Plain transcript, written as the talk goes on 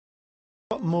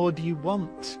What more do you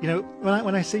want? You know,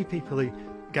 when I see people who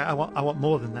go, I want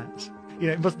more than that. You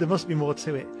know, there must be more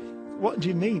to it. What do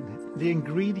you mean? The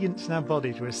ingredients in our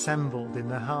bodies were assembled in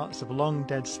the hearts of long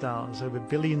dead stars over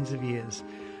billions of years,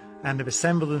 and have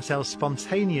assembled themselves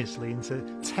spontaneously into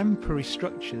temporary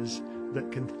structures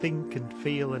that can think and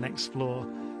feel and explore,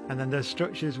 and then those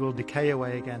structures will decay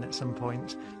away again at some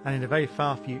point, and in a very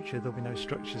far future there'll be no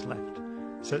structures left.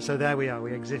 So there we are,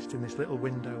 we exist in this little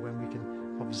window when we can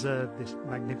observe this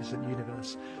magnificent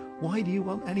universe. Why do you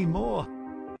want any more?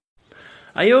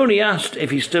 I only asked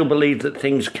if he still believed that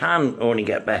things can only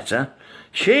get better.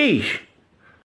 Sheesh!